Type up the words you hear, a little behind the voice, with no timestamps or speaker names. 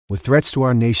With threats to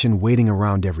our nation waiting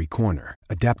around every corner,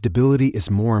 adaptability is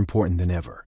more important than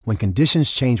ever. When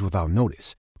conditions change without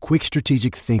notice, quick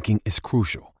strategic thinking is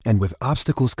crucial. And with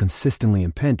obstacles consistently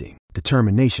impending,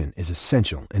 determination is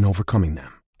essential in overcoming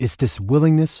them. It's this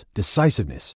willingness,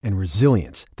 decisiveness, and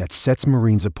resilience that sets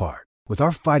Marines apart. With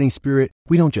our fighting spirit,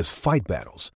 we don't just fight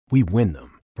battles, we win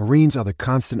them. Marines are the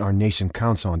constant our nation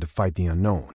counts on to fight the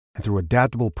unknown. And through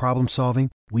adaptable problem solving,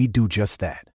 we do just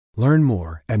that. Learn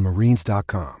more at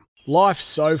marines.com. Life's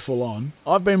so full on.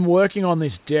 I've been working on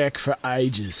this deck for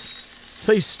ages.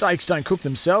 These steaks don't cook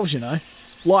themselves, you know.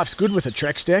 Life's good with a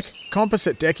Trex deck.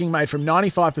 Composite decking made from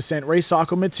 95%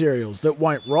 recycled materials that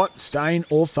won't rot, stain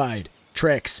or fade.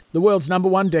 Trex, the world's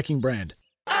 #1 decking brand.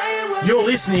 You're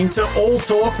listening to All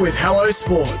Talk with Hello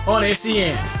Sport on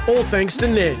SEN. All thanks to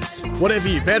Neds. Whatever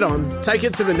you bet on, take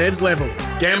it to the Neds level.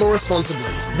 Gamble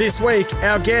responsibly. This week,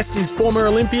 our guest is former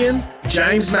Olympian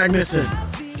James Magnussen.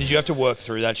 Did you have to work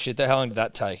through that shit? How long did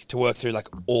that take to work through like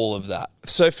all of that?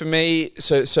 So for me,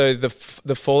 so the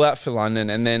fallout for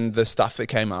London and then the stuff that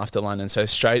came after London. So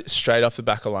straight off the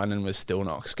back of London was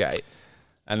Stilnox Gate,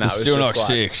 and that was Stilnox just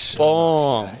 6.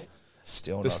 Boom.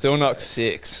 Stilnox The Stilnox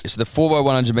 6. So the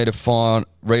 4x100 metre fine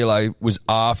relay was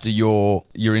after your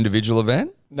individual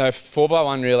event? No,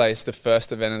 4x1 relay is the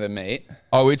first event of the meet.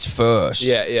 Oh, it's first.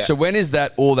 Yeah. So when is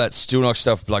that all that Stilnox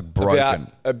stuff like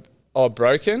broken?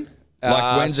 Broken?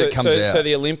 Like when's it comes out? So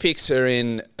the Olympics are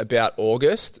in about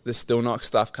August. The Stilnox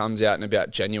stuff comes out in about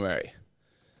January.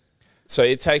 So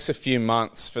it takes a few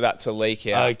months for that to leak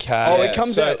out. Okay. Oh, it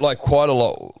comes out like quite a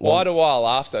lot. Quite a while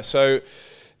after. So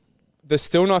the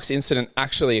Stilnox incident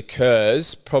actually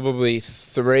occurs probably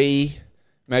 3,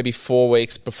 maybe 4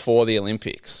 weeks before the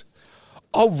Olympics.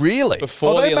 Oh, really?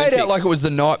 Before they the made Olympics. out like it was the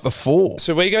night before.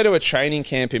 So we go to a training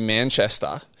camp in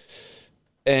Manchester,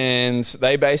 and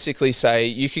they basically say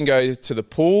you can go to the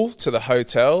pool, to the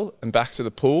hotel, and back to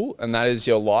the pool, and that is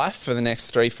your life for the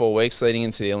next 3-4 weeks leading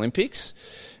into the Olympics.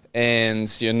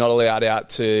 And you're not allowed out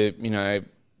to,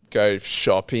 go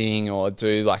shopping or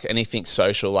do like anything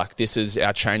social. Like, this is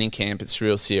our training camp. It's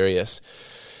real serious.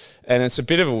 And it's a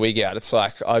bit of a wig out. It's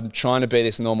like I'm trying to be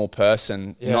this normal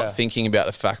person, not thinking about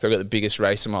the fact I've got the biggest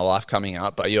race of my life coming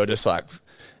up, but you're just like...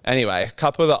 Anyway, a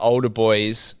couple of the older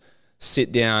boys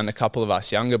sit down, a couple of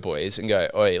us younger boys, and go,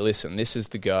 oi, listen, this is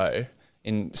the go.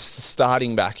 In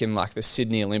starting back in like the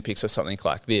Sydney Olympics or something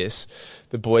like this,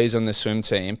 the boys on the swim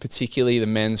team, particularly the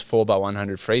men's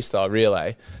 4x100 freestyle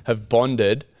relay, have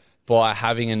bonded by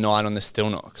having a night on the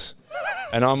Stilnox.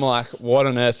 And I'm like, what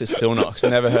on earth is Stilnox?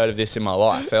 Never heard of this in my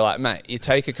life. They're like, mate, you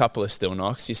take a couple of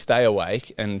Stilnox, you stay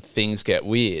awake, and things get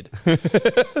weird.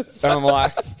 And I'm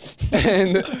like...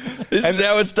 This is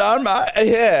how it's done, mate.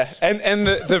 Yeah. And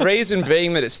the reason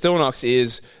being that it's Stilnox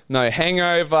is no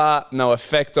hangover, no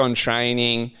effect on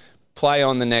training, play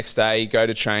on the next day, go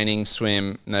to training,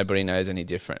 swim, nobody knows any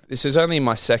different. This is only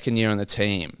my second year on the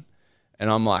team. And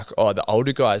I'm like, oh, the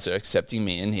older guys are accepting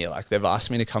me in here. Like, they've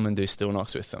asked me to come and do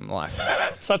Stilnox with them. Like,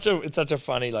 It's such a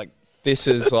funny, like... This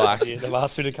is like... They've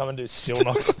asked me to come and do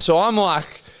Stilnox. So I'm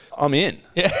like, I'm in.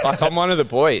 Yeah. Like, I'm one of the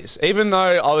boys. Even though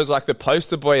I was like the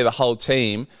poster boy of the whole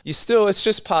team, it's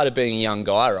just part of being a young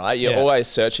guy, right? You're always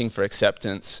searching for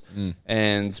acceptance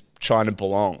and trying to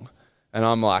belong. And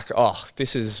I'm like, oh,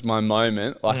 this is my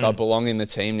moment. Like, I belong in the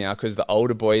team now because the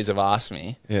older boys have asked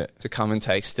me to come and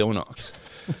take Stilnox.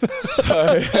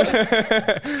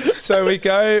 So we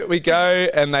go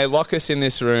and they lock us in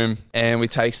this room and we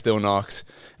take Stilnox,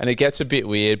 and it gets a bit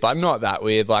weird, but not that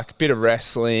weird, like a bit of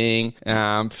wrestling,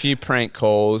 few prank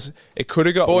calls. It could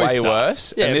have got way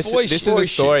worse. Yeah, and this is a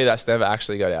story that's never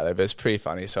actually got out there, but it's pretty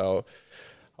funny. So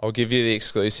I'll give you the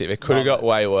exclusive. It could have got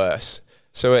way worse.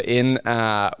 So we're in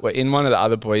one of the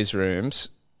other boys'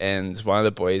 rooms, and one of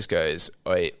the boys goes,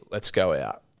 "Wait, let's go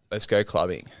out. Let's go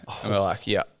clubbing." And we're like,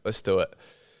 "Yeah, let's do it."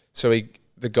 So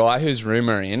the guy whose room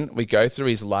we're in, we go through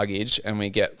his luggage and we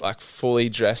get like fully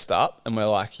dressed up, and we're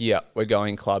like, "Yeah, we're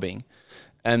going clubbing."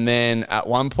 And then at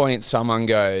one point, someone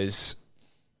goes,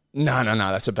 No,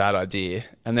 that's a bad idea.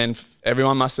 And then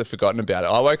everyone must have forgotten about it.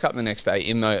 I woke up the next day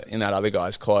in that other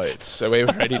guy's clothes, so we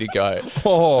were ready to go.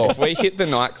 If we hit the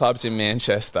nightclubs in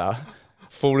Manchester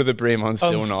full to the brim on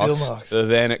Stilnox,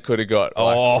 then it could have got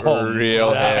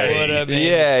real heavy.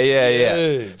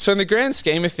 Yeah. So in the grand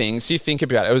scheme of things, you think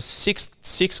about it, it was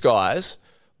six guys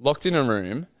locked in a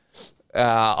room.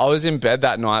 I was in bed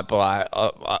that night by,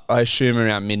 I assume,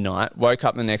 around midnight. Woke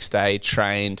up the next day,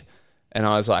 trained, and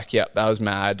I was like, yep, that was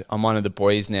mad. I'm one of the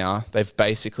boys now. They've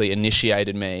basically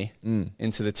initiated me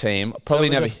into the team. Probably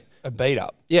so never... a beat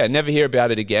up. Yeah, never hear about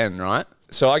it again, right?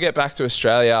 So I get back to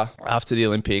Australia after the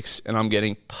Olympics and I'm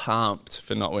getting pumped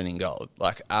for not winning gold.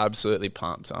 Like absolutely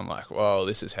pumped. I'm like, whoa,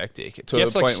 this is hectic. Do you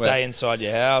have to like stay inside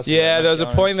your house? Yeah, there was a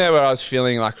point there where I was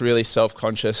feeling like really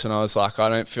self-conscious and I was like, I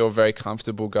don't feel very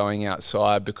comfortable going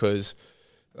outside because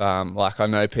like I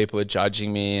know people are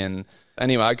judging me. And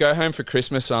anyway, I go home for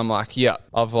Christmas and I'm like, yeah,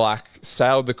 I've like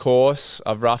sailed the course,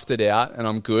 I've roughed it out and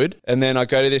I'm good. And then I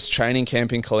go to this training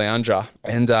camp in Caloundra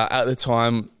and at the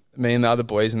time, me and the other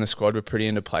boys in the squad were pretty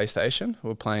into PlayStation. We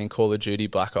were playing Call of Duty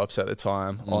Black Ops at the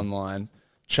time, online,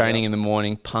 training in the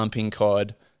morning, pumping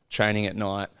COD, training at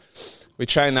night. We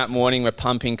train that morning, we're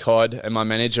pumping COD, and my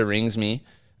manager rings me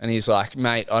and he's like,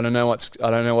 mate, I don't know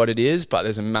what it is, but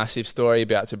there's a massive story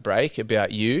about to break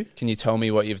about you. Can you tell me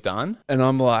what you've done? And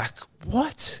I'm like,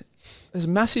 what? There's a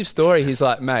massive story. He's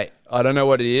like, mate, I don't know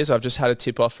what it is. I've just had a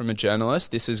tip off from a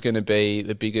journalist. This is going to be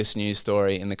the biggest news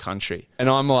story in the country. And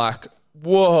I'm like,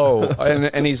 whoa.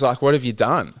 and he's like, what have you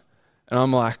done? And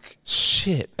I'm like,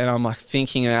 shit. And I'm like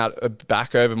thinking out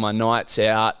back over my nights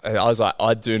out. And I was like,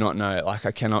 I do not know. Like,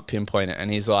 I cannot pinpoint it.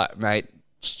 And he's like, mate,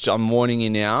 I'm warning you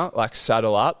now, like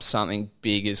saddle up, something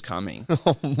big is coming.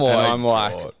 Oh my And I'm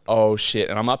God. like, oh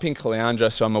shit. And I'm up in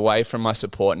Caloundra, so I'm away from my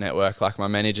support network. Like my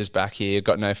manager's back here,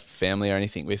 got no family or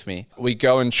anything with me. We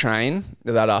go and train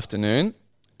that afternoon.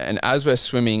 And as we're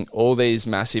swimming, all these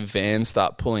massive vans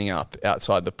start pulling up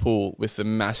outside the pool with the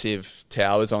massive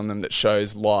towers on them that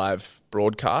shows live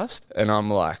broadcast. And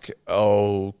I'm like,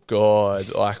 oh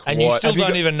God. Like, And what? you still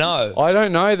don't even know. I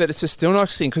don't know that it's a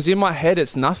Stilnox thing because in my head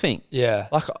it's nothing. Yeah.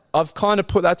 Like I've kind of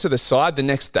put that to the side the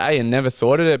next day and never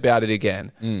thought about it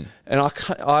again. And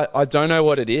I don't know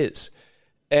what it is.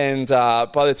 And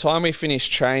by the time we finish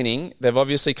training, they've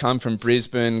obviously come from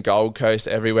Brisbane, Gold Coast,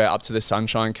 everywhere up to the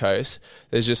Sunshine Coast.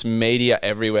 There's just media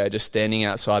everywhere just standing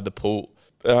outside the pool.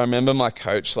 But I remember my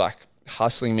coach like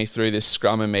hustling me through this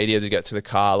scrum of media to get to the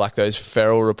car, like those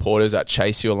feral reporters that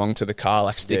chase you along to the car,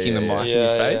 like sticking the mic in your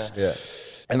face. Yeah.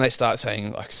 And they start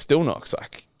saying like, Stilnox,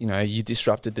 like, you know, you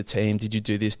disrupted the team. Did you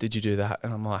do this? Did you do that?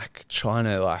 And I'm like trying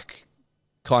to like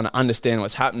kind of understand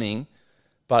what's happening.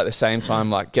 But at the same time,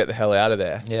 like, get the hell out of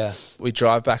there. Yeah. We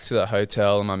drive back to the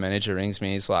hotel and my manager rings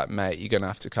me. He's like, mate, you're going to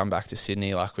have to come back to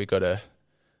Sydney. Like, we got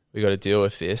to deal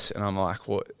with this. And I'm like,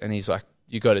 what? And he's like,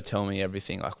 you got to tell me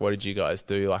everything. Like, what did you guys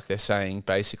do? Like, they're saying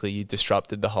basically you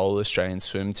disrupted the whole Australian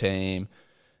swim team,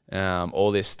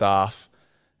 all this stuff.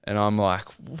 And I'm like,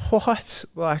 what?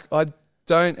 Like, I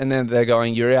don't. And then they're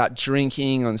going, you're out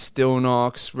drinking on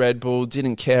Stilnox, Red Bull,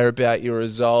 didn't care about your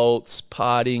results,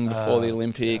 partying before the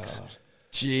Olympics. God.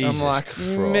 Jesus I'm like,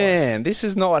 Christ. man, this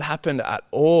is not what happened at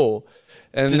all.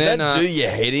 And Does then, that do your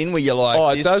head in where you're like, oh,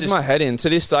 it this does just- my head in to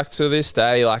this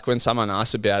day. Like when someone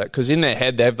asks about it, because in their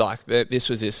head they've like this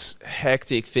was this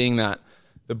hectic thing that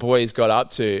the boys got up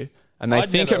to, and they I'd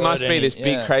think never it must heard be any- this big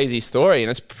yeah. crazy story, and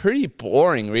it's pretty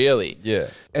boring, really. Yeah.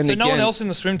 And So no one again- else in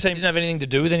the swim team didn't have anything to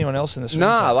do with anyone else in the swim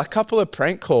Nah, team? like a couple of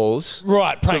prank calls,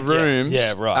 Right, prank, to yeah. rooms,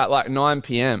 Yeah, right. at like 9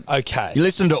 p.m. Okay. You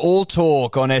listen to All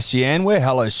Talk on SEN. We're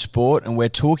Hello Sport, and we're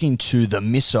talking to the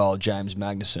missile, James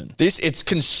Magnussen. It's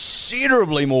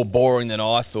considerably more boring than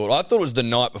I thought. I thought it was the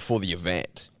night before the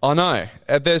event. I know.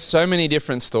 There's so many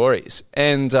different stories,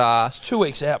 and It's 2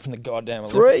 weeks out from the goddamn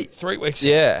Olympics. 3 weeks out.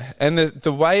 yeah, and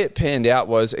the way it panned out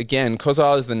was, again, because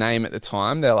I was the name at the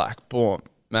time, they're like, boom,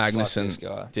 this guy.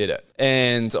 Magnussen did it.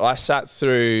 And I sat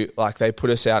through, like, they put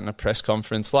us out in a press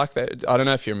conference. Like, I don't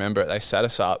know if you remember it, they sat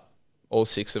us up, all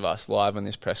six of us, live on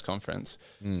this press conference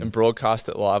and broadcast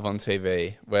it live on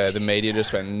TV, where the media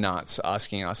just went nuts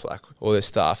asking us, like, all this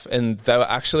stuff. And they were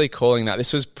actually calling that,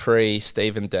 this was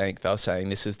pre-Stephen Dank, they were saying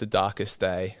this is the darkest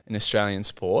day in Australian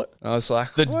sport. And I was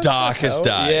like, The what darkest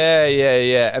hell?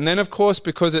 day. Yeah. And then, of course,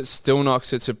 because it's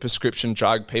Stilnox, it's a prescription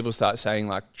drug, people start saying,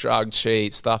 like, drug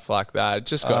cheat, stuff like that. It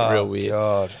just got real weird.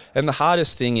 God. And the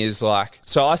hardest thing is, like,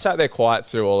 so I sat there quiet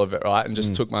through all of it, right, and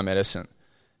just took my medicine.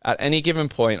 At any given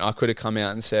point, I could have come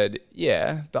out and said,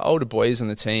 yeah, the older boys in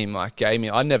the team, like, gave me,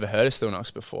 I'd never heard of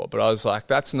Stilnox before, but I was like,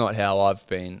 that's not how I've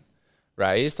been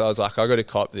raised. I was like, I got to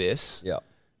cop this. Yeah.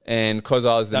 And because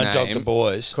I was the Don't dog the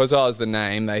boys. because I was the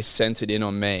name, they sent it in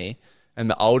on me. And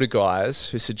the older guys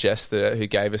who suggested it, who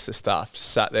gave us the stuff,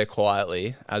 sat there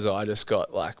quietly as I just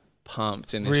got, like,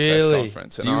 pumped in this press Really?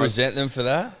 conference. Do you resent them for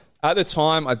that? At the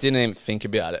time, I didn't even think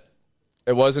about it.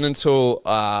 It wasn't until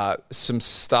some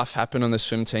stuff happened on the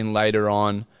swim team later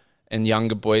on, and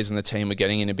younger boys in the team were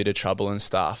getting in a bit of trouble and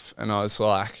stuff. And I was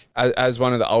like, as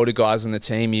one of the older guys on the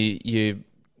team, you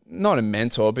not a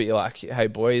mentor, but you're like, hey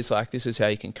boys, like, this is how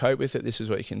you can cope with it. This is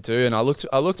what you can do. And I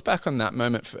looked back on that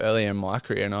moment for earlier in my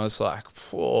career, and I was like,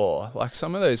 whoa, like,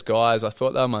 some of those guys, I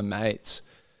thought they were my mates.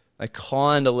 They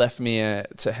kind of left me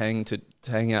to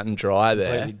hang out and dry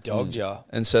there. Completely dogged ya.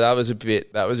 And so that was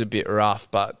a bit rough.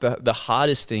 But the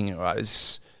hardest thing, right,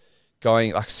 is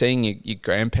seeing your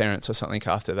grandparents or something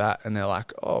after that, and they're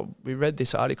like, oh, we read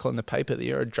this article in the paper that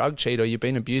you're a drug cheat or you've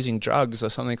been abusing drugs or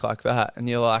something like that. And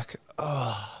you're like,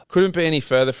 oh, couldn't be any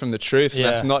further from the truth. Yeah.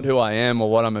 That's not who I am or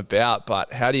what I'm about.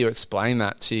 But how do you explain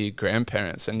that to your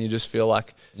grandparents? And you just feel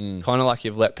like kind of like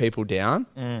you've let people down.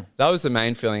 That was the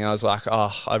main feeling. I was like,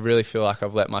 oh, I really feel like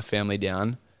I've let my family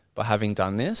down by having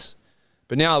done this.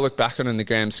 But now I look back on it in the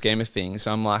grand scheme of things,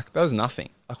 I'm like, that was nothing.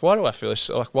 Like, why did I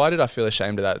feel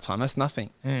ashamed of that at the time? That's nothing.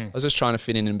 I was just trying to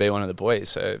fit in and be one of the boys.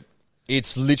 So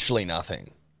It's literally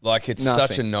nothing. Like, it's Nothing.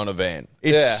 such a non-event.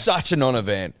 It's such a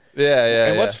non-event. yeah.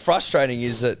 And what's frustrating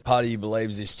is that part of you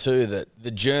believes this too, that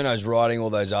the journos writing all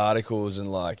those articles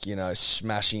and, like, you know,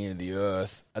 smashing into the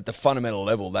earth, at the fundamental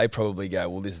level, they probably go,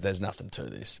 well, there's nothing to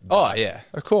this. Oh, yeah,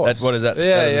 of course. What is that? Yeah,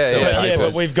 that is a yeah, silver yeah. Yeah, paper.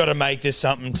 but we've got to make this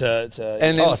something to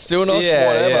And then, Stilnox, yeah,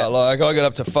 whatever. yeah. Like, I got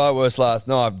up to far worse last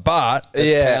night, but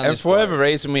And for whatever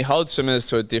reason, we hold swimmers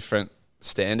to a different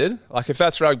standard. Like, if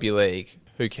that's rugby league,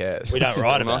 who cares? We don't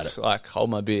write about Stilnox, it. Like, hold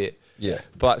my beer. Yeah.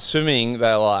 But swimming,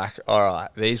 they're like, all right,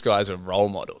 these guys are role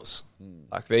models.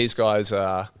 Like, these guys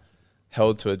are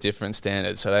held to a different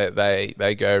standard, so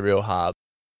they go real hard.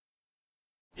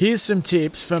 Here's some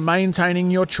tips for maintaining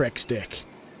your Trex deck.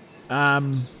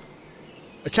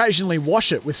 Occasionally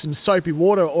wash it with some soapy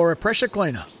water or a pressure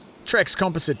cleaner. Trex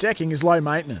composite decking is low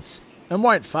maintenance and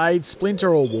won't fade, splinter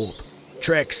or warp.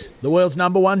 Trex, the world's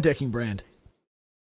 #1 decking brand.